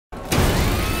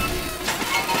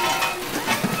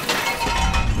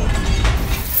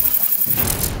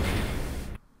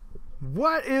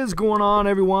What is going on,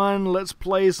 everyone? Let's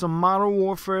play some Modern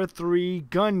Warfare 3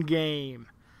 Gun Game.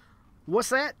 What's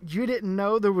that? You didn't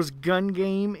know there was Gun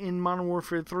Game in Modern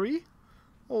Warfare 3?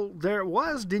 Well, there it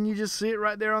was. Didn't you just see it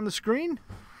right there on the screen?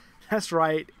 That's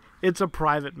right. It's a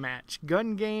private match.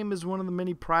 Gun Game is one of the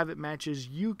many private matches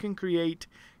you can create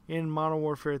in Modern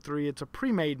Warfare 3. It's a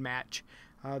pre-made match.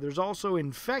 There's also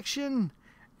Infection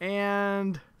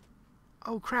and...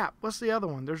 oh crap, what's the other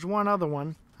one? There's one other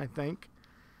one, I think.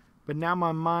 But now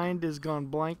my mind is gone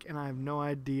blank and I have no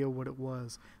idea what it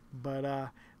was. But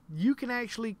you can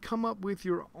actually come up with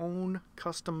your own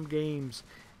custom games.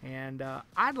 And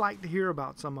I'd like to hear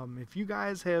about some of them. If you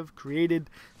guys have created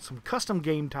some custom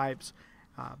game types,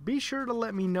 be sure to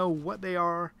let me know what they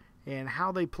are and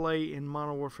how they play in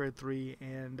Modern Warfare 3.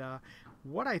 And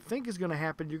what I think is going to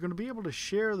happen, you're going to be able to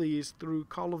share these through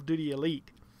Call of Duty Elite.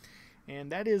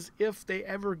 And that is if they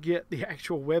ever get the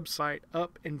actual website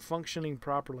up and functioning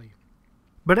properly.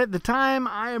 But at the time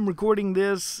I am recording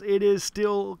this, it is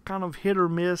still kind of hit or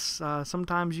miss.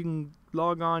 Sometimes you can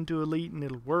log on to Elite and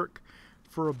it'll work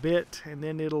for a bit, and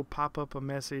then it'll pop up a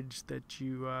message that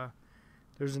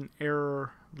there's an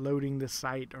error loading the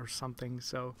site or something.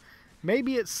 So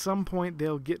maybe at some point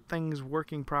they'll get things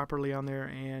working properly on there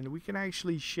and we can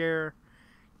actually share,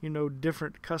 you know,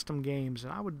 different custom games.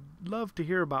 And I would love to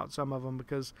hear about some of them,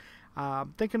 because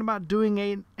I'm thinking about doing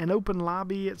an open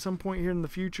lobby at some point here in the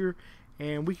future,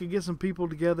 and we could get some people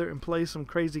together and play some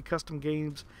crazy custom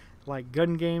games like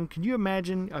Gun Game. Can you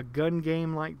imagine a gun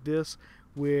game like this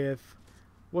with,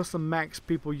 what's the max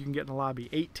people you can get in a lobby?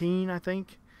 18, I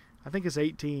think. I think it's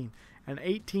 18. An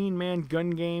 18-man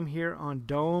gun game here on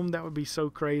Dome. That would be so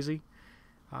crazy.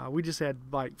 We just had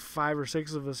like 5 or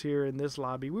 6 of us here in this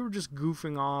lobby. We were just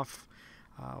goofing off.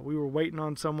 We were waiting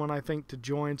on someone, I think, to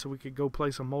join so we could go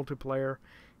play some multiplayer.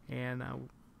 And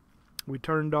we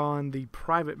turned on the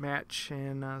private match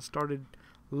and started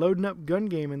loading up Gun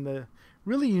Game. And the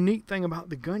really unique thing about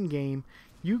the Gun Game,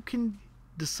 you can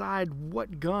decide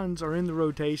what guns are in the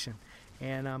rotation.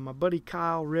 And my buddy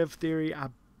Kyle, Rev Theory,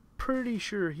 I'm pretty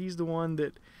sure he's the one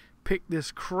that picked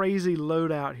this crazy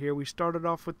loadout here. We started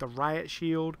off with the riot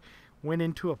shield, went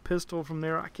into a pistol from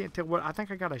there. I can't tell what, I think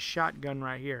I got a shotgun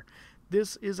right here.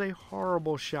 This is a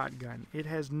horrible shotgun. It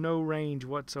has no range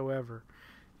whatsoever,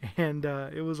 and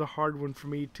it was a hard one for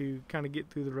me to kind of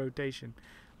get through the rotation.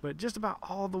 But just about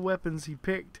all the weapons he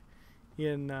picked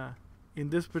in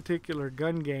this particular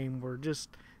gun game were just,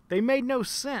 they made no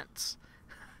sense.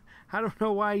 I don't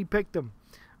know why he picked them,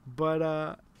 but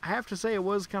I have to say it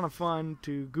was kind of fun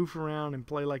to goof around and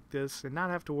play like this and not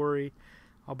have to worry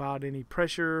about any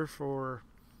pressure for,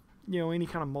 you know, any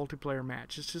kind of multiplayer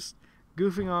match. It's just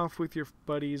goofing off with your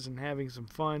buddies and having some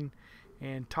fun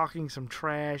and talking some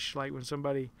trash, like when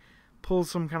somebody pulls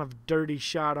some kind of dirty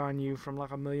shot on you from like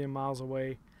a million miles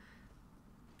away.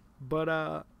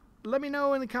 But let me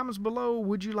know in the comments below,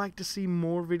 would you like to see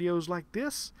more videos like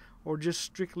this, or just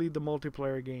strictly the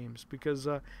multiplayer games? Because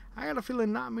I got a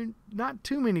feeling not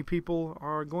too many people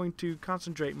are going to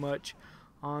concentrate much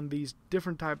on these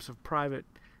different types of private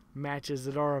matches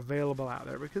that are available out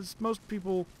there. Because most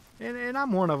people, and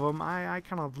I'm one of them, I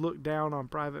kind of look down on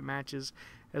private matches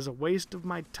as a waste of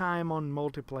my time on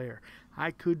multiplayer.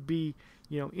 I could be,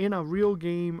 you know, in a real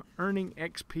game earning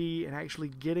XP and actually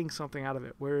getting something out of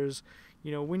it. Whereas,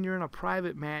 you know, when you're in a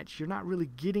private match, you're not really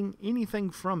getting anything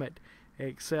from it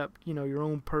except, you know, your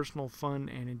own personal fun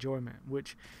and enjoyment,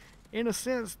 which in a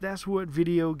sense that's what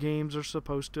video games are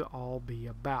supposed to all be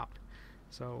about.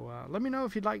 So let me know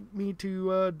if you'd like me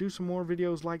to do some more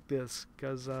videos like this,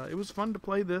 because it was fun to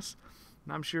play this,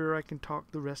 and I'm sure I can talk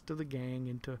the rest of the gang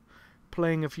into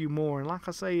playing a few more. And like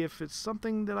I say, if it's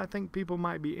something that I think people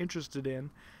might be interested in,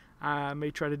 I may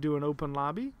try to do an open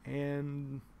lobby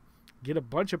and get a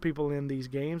bunch of people in these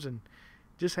games and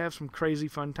just have some crazy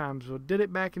fun times. So did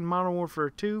it back in Modern Warfare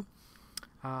 2.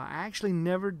 I actually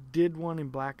never did one in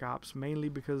Black Ops, mainly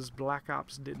because Black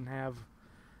Ops didn't have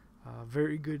a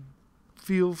very good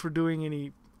feel for doing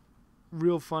any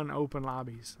real fun open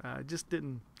lobbies. Just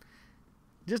didn't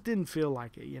feel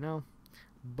like it, you know.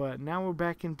 But now we're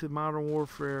back into Modern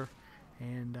Warfare,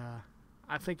 and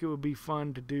I think it would be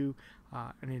fun to do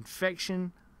an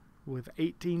Infection with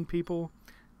 18 people.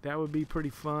 That would be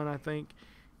pretty fun, I think.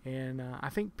 And I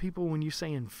think people, when you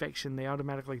say Infection, they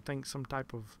automatically think some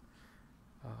type of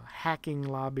hacking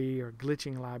lobby or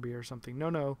glitching lobby or something.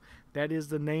 No, that is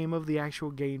the name of the actual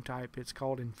game type. It's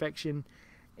called Infection.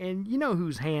 And you know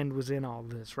whose hand was in all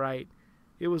this, right?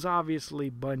 It was obviously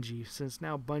Bungie, since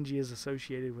now Bungie is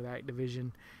associated with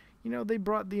Activision. You know, they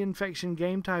brought the Infection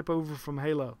game type over from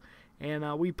Halo.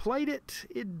 And we played it.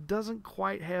 It doesn't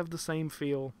quite have the same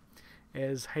feel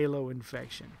as Halo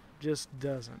Infection. Just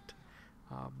doesn't.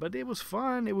 But it was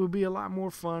fun. It would be a lot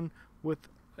more fun with,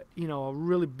 a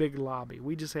really big lobby.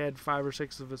 We just had 5 or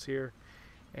 6 of us here,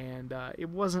 and it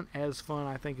wasn't as fun,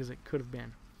 I think, as it could have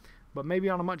been. But maybe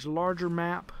on a much larger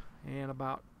map and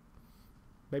about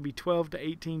maybe 12 to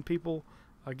 18 people,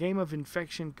 a game of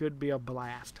Infection could be a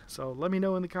blast. So let me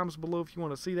know in the comments below if you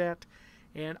want to see that.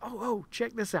 And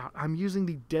check this out. I'm using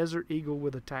the Desert Eagle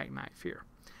with a tack knife here.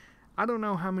 I don't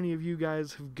know how many of you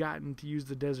guys have gotten to use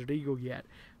the Desert Eagle yet,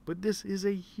 but this is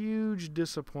a huge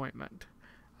disappointment.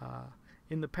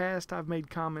 In the past, I've made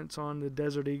comments on the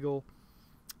Desert Eagle,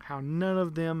 how none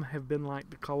of them have been like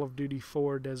the Call of Duty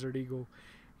 4 Desert Eagle,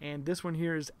 and this one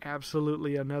here is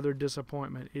absolutely another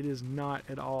disappointment. It is not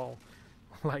at all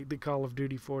like the Call of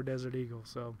Duty 4 Desert Eagle,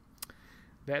 so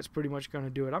that's pretty much going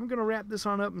to do it. I'm going to wrap this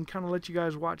on up and kind of let you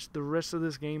guys watch the rest of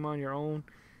this game on your own.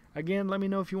 Again, let me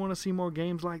know if you want to see more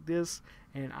games like this,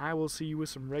 and I will see you with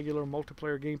some regular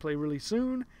multiplayer gameplay really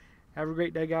soon. Have a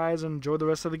great day, guys, and enjoy the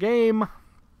rest of the game.